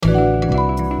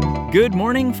Good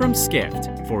morning from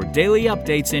Skift. For daily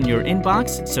updates in your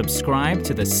inbox, subscribe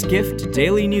to the Skift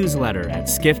Daily newsletter at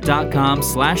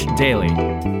skift.com/daily.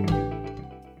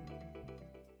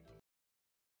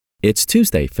 It's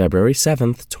Tuesday, February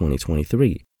 7th,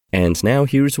 2023. And now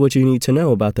here's what you need to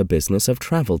know about the business of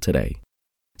travel today.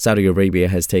 Saudi Arabia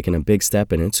has taken a big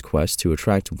step in its quest to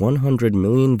attract 100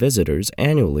 million visitors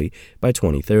annually by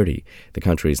 2030. The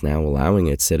country is now allowing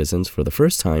its citizens for the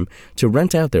first time to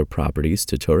rent out their properties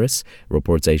to tourists,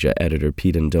 reports Asia editor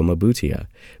Peden Doma Bhutia.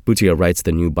 Bhutia writes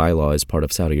the new bylaw is part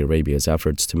of Saudi Arabia's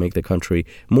efforts to make the country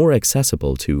more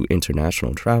accessible to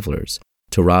international travelers.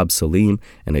 Turab Salim,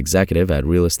 an executive at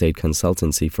real estate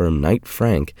consultancy firm Knight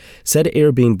Frank, said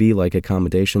Airbnb-like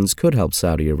accommodations could help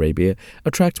Saudi Arabia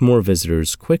attract more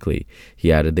visitors quickly.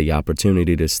 He added the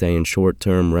opportunity to stay in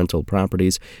short-term rental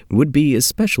properties would be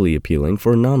especially appealing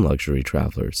for non-luxury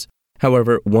travelers.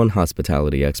 However, one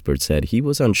hospitality expert said he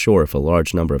was unsure if a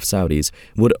large number of Saudis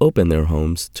would open their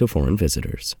homes to foreign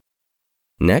visitors.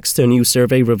 Next, a new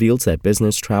survey reveals that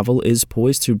business travel is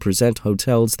poised to present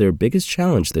hotels their biggest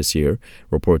challenge this year,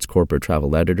 reports corporate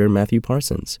travel editor Matthew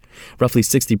Parsons. Roughly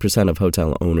 60% of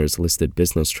hotel owners listed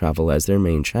business travel as their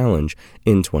main challenge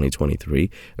in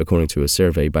 2023, according to a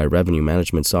survey by revenue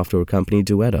management software company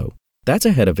Duetto. That's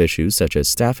ahead of issues such as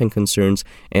staffing concerns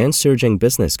and surging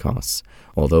business costs.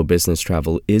 Although business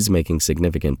travel is making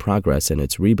significant progress in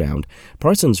its rebound,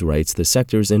 Parsons writes the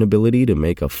sector's inability to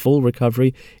make a full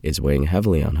recovery is weighing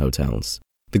heavily on hotels.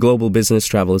 The Global Business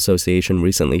Travel Association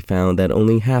recently found that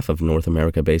only half of North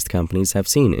America-based companies have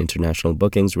seen international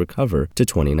bookings recover to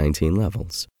 2019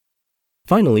 levels.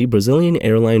 Finally, Brazilian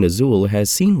airline Azul has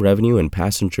seen revenue and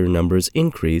passenger numbers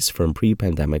increase from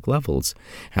pre-pandemic levels.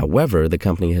 However, the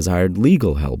company has hired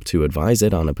legal help to advise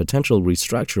it on a potential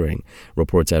restructuring,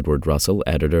 reports Edward Russell,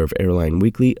 editor of Airline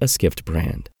Weekly, a Skift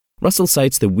brand. Russell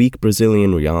cites the weak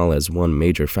Brazilian real as one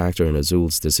major factor in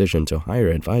Azul's decision to hire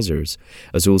advisors.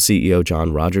 Azul CEO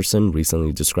John Rogerson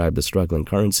recently described the struggling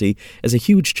currency as a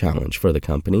huge challenge for the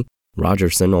company.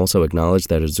 Rogerson also acknowledged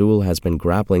that Azul has been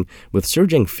grappling with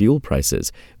surging fuel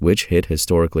prices, which hit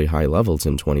historically high levels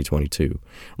in 2022.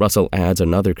 Russell adds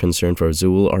another concern for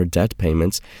Azul are debt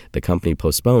payments the company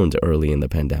postponed early in the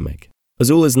pandemic.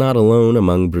 Azul is not alone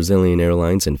among Brazilian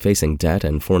airlines in facing debt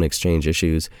and foreign exchange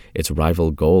issues. Its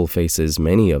rival Gol faces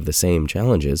many of the same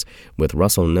challenges, with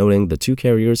Russell noting the two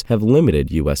carriers have limited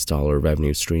U.S. dollar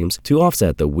revenue streams to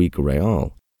offset the weak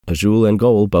real. Azul and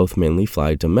Gol both mainly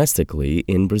fly domestically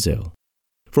in Brazil.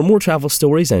 For more travel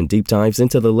stories and deep dives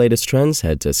into the latest trends,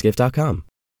 head to skift.com.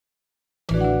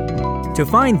 To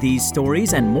find these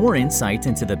stories and more insight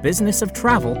into the business of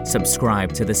travel,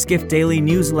 subscribe to the Skift Daily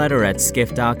newsletter at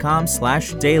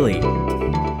skift.com/daily.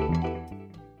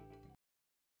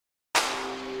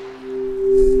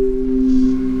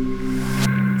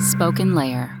 Spoken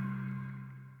Layer.